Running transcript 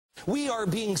We are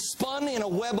being spun in a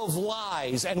web of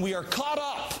lies, and we are caught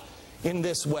up in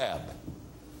this web.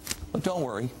 But don't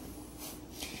worry.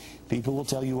 People will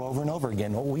tell you over and over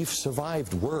again, oh, we've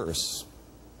survived worse.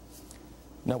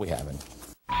 No, we haven't.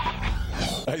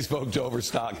 I spoke to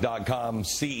Overstock.com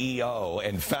CEO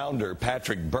and founder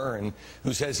Patrick Byrne,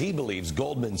 who says he believes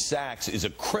Goldman Sachs is a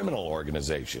criminal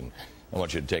organization. I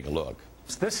want you to take a look.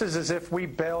 This is as if we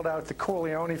bailed out the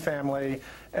Corleone family,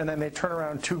 and then they turn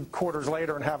around 2 quarters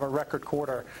later and have a record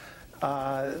quarter.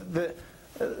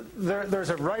 There's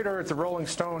a writer at the Rolling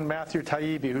Stone, Matthew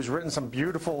Taibbi, who's written some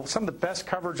of the best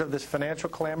coverage of this financial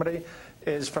calamity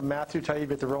is from Matthew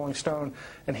Taibbi at the Rolling Stone,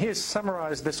 and he has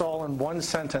summarized this all in one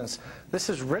sentence. This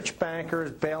is rich bankers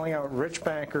bailing out rich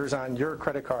bankers on your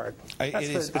credit card.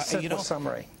 That's the simple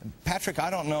summary. Patrick,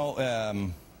 I don't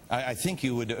know, I think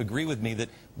you would agree with me that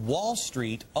Wall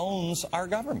Street owns our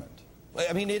government.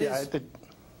 I mean, it is...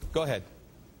 Go ahead.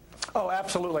 Oh,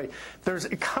 absolutely.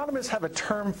 Economists have a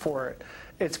term for it.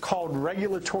 It's called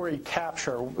regulatory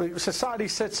capture. Society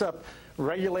sets up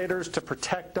regulators to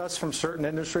protect us from certain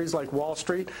industries like Wall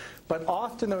Street, but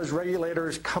often those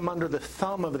regulators come under the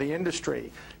thumb of the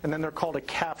industry, and then they're called a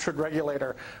captured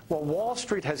regulator. Well, Wall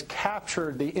Street has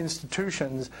captured the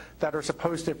institutions that are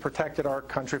supposed to have protected our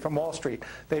country from Wall Street.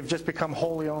 They've just become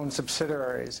wholly owned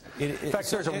subsidiaries. In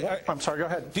fact, I'm sorry, go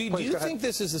ahead. Do you think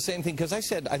this is the same thing? Because I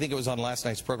said, I think it was on last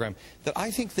night's program, that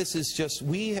I think this is just,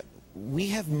 we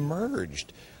have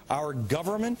merged our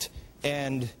government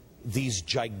and these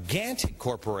gigantic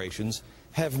corporations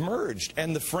have merged.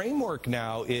 And the framework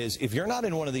now is, if you're not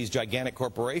in one of these gigantic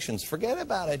corporations, forget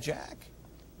about it, Jack.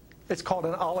 It's called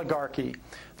an oligarchy.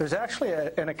 There's actually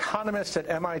an economist at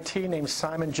MIT named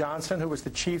Simon Johnson, who was the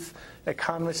chief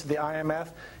economist of the IMF.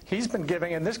 He's been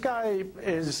giving, and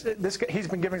he's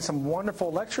been giving some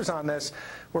wonderful lectures on this,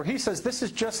 where he says this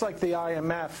is just like the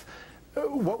IMF.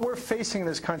 What we're facing in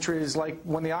this country is like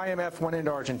when the IMF went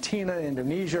into Argentina,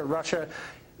 Indonesia, Russia.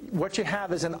 What you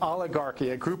have is an oligarchy,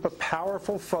 a group of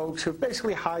powerful folks who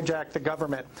basically hijacked the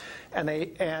government, and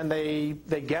they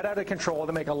get out of control.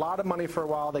 They make a lot of money for a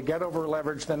while. They get over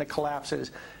leveraged, then it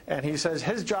collapses. And he says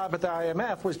his job at the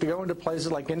IMF was to go into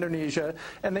places like Indonesia,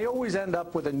 and they always end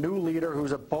up with a new leader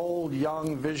who's a bold,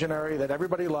 young visionary that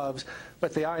everybody loves.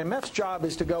 But the IMF's job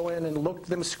is to go in and look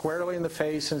them squarely in the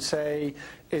face and say,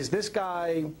 is this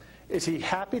guy... is he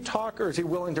happy talk, or is he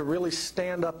willing to really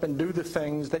stand up and do the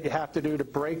things that you have to do to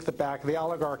break the back of the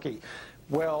oligarchy?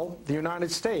 Well, the United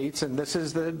States, and this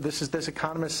is this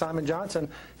economist Simon Johnson,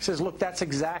 he says, look, that's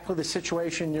exactly the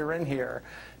situation you're in here.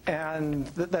 And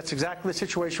that's exactly the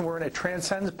situation we're in. It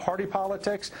transcends party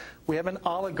politics. We have an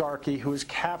oligarchy who has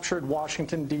captured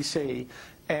Washington, D.C.,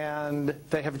 and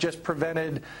they have just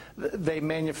prevented, they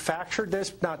manufactured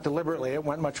this, not deliberately, it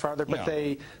went much farther, but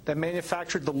they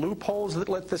manufactured the loopholes that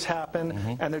let this happen,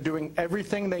 and they're doing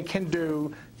everything they can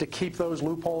do to keep those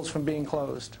loopholes from being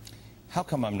closed. How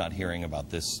come I'm not hearing about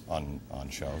this on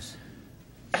shows?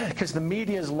 Because the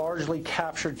media is largely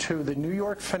captured too. The New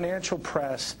York financial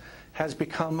press has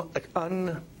become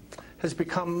to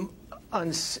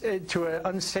an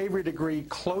unsavory degree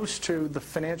close to the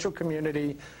financial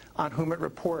community on whom it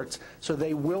reports. So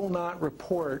they will not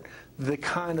report the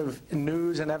kind of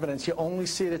news and evidence. You only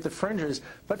see it at the fringes,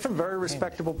 but from very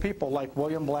respectable people like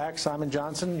William Black, Simon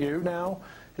Johnson, you now.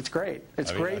 It's great.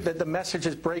 It's great that the message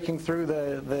is breaking through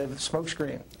the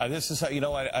smokescreen. This is how, you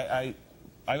know,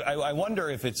 I wonder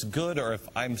if it's good or if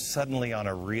I'm suddenly on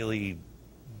a really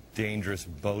dangerous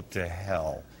boat to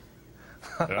hell.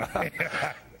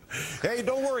 Hey,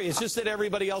 don't worry. It's just that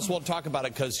everybody else won't talk about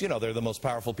it because, you know, they're the most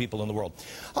powerful people in the world.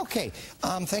 Okay.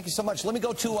 Thank you so much. Let me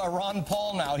go to Ron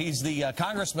Paul now. He's the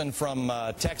congressman from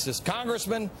Texas.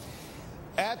 Congressman,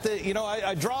 at the, you know,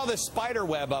 I draw this spider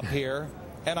web up here,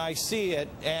 and I see it,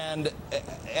 and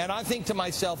I think to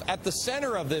myself, at the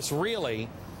center of this really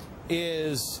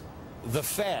is the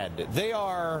Fed.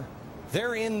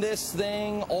 They're in this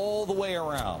thing all the way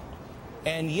around.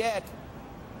 And yet,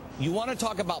 you want to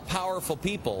talk about powerful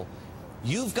people,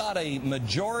 you've got a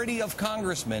majority of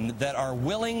congressmen that are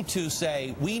willing to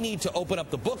say, we need to open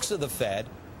up the books of the Fed.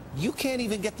 You can't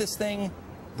even get this thing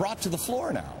brought to the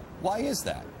floor now. Why is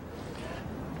that?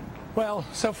 Well,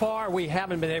 so far we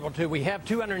haven't been able to. We have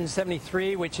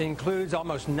 273, which includes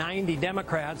almost 90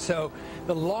 Democrats, so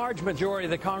the large majority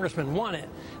of the congressmen want it.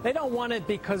 They don't want it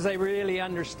because they really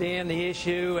understand the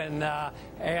issue and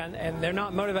they're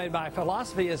not motivated by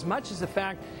philosophy as much as the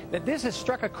fact that this has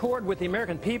struck a chord with the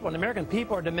American people, and the American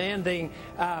people are demanding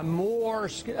more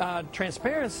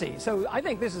transparency. So I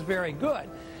think this is very good.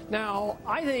 Now,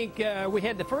 I think we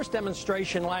had the first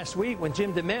demonstration last week when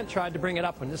Jim DeMint tried to bring it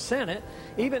up in the Senate.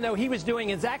 Even though he was doing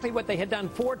exactly what they had done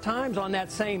 4 times on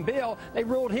that same bill, they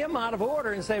ruled him out of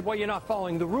order and said, well, you're not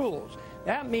following the rules.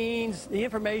 That means the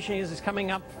information is coming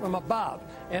up from above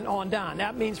and on down.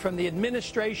 That means from the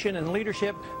administration and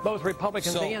leadership, both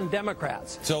Republicans and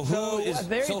Democrats. So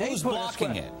who's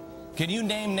blocking it? Can you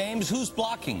name names? Who's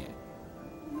blocking it?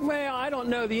 Well, I don't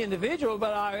know the individual,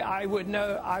 but I would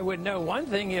know one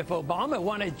thing. If Obama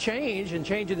wanted change and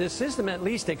change of this system, at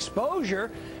least exposure,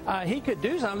 he could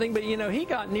do something. But, you know, he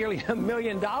got nearly $1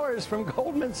 million from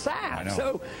Goldman Sachs.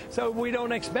 So we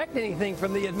don't expect anything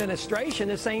from the administration.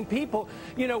 The same people,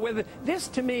 you know, this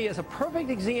to me is a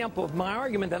perfect example of my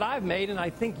argument that I've made, and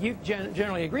I think you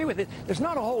generally agree with it. There's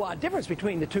not a whole lot of difference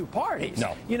between the two parties.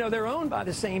 No. You know, they're owned by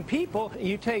the same people.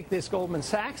 You take this Goldman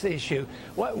Sachs issue.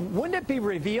 Wouldn't it be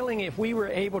revealing if we were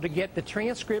able to get the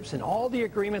transcripts and all the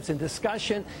agreements and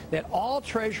discussion that all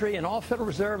Treasury and all Federal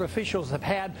Reserve officials have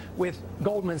had with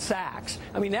Goldman Sachs?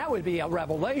 I mean, that would be a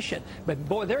revelation. But,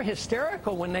 boy, they're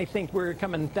hysterical when they think we're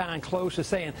coming down close to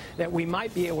saying that we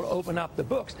might be able to open up the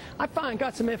books. I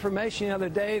got some information the other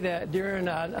day that during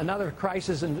another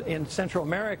crisis in Central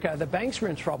America, the banks were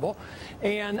in trouble,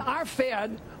 and our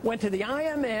Fed went to the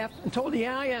IMF and told the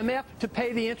IMF to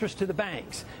pay the interest to the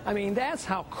banks. I mean, that's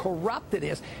how corrupt it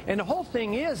is. And the whole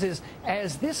thing is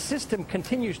as this system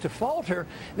continues to falter,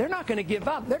 they're not going to give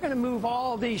up. They're going to move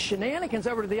all these shenanigans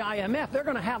over to the IMF. They're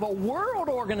going to have a world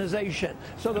organization.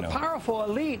 So the powerful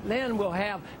elite then will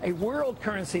have a world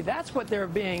currency. That's what they're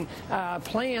being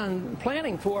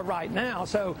planning for right now.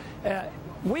 So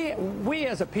we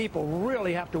as a people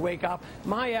really have to wake up.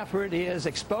 My effort is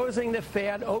exposing the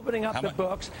Fed, opening up the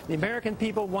books. The American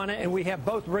people want it, and we have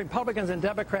both Republicans and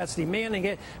Democrats demanding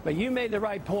it. But you made the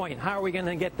right point. How are we going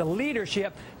to get the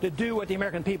leadership to do what the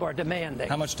American people are demanding?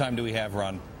 How much time do we have,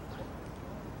 Ron?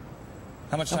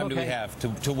 How much time do we have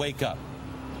to wake up?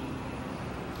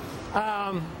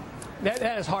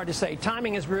 That is hard to say.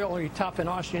 Timing is really tough in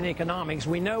Austrian economics.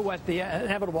 We know what the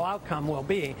inevitable outcome will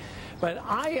be. But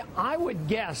I would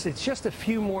guess it's just a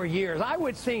few more years. I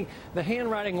would think the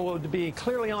handwriting will be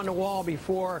clearly on the wall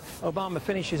before Obama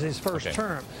finishes his first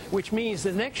term, which means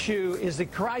the next shoe is the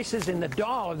crisis in the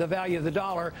dollar, the value of the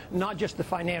dollar, not just the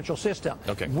financial system.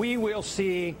 We will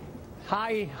see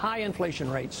high inflation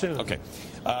rates soon.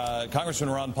 Congressman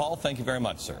Ron Paul, thank you very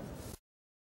much, sir.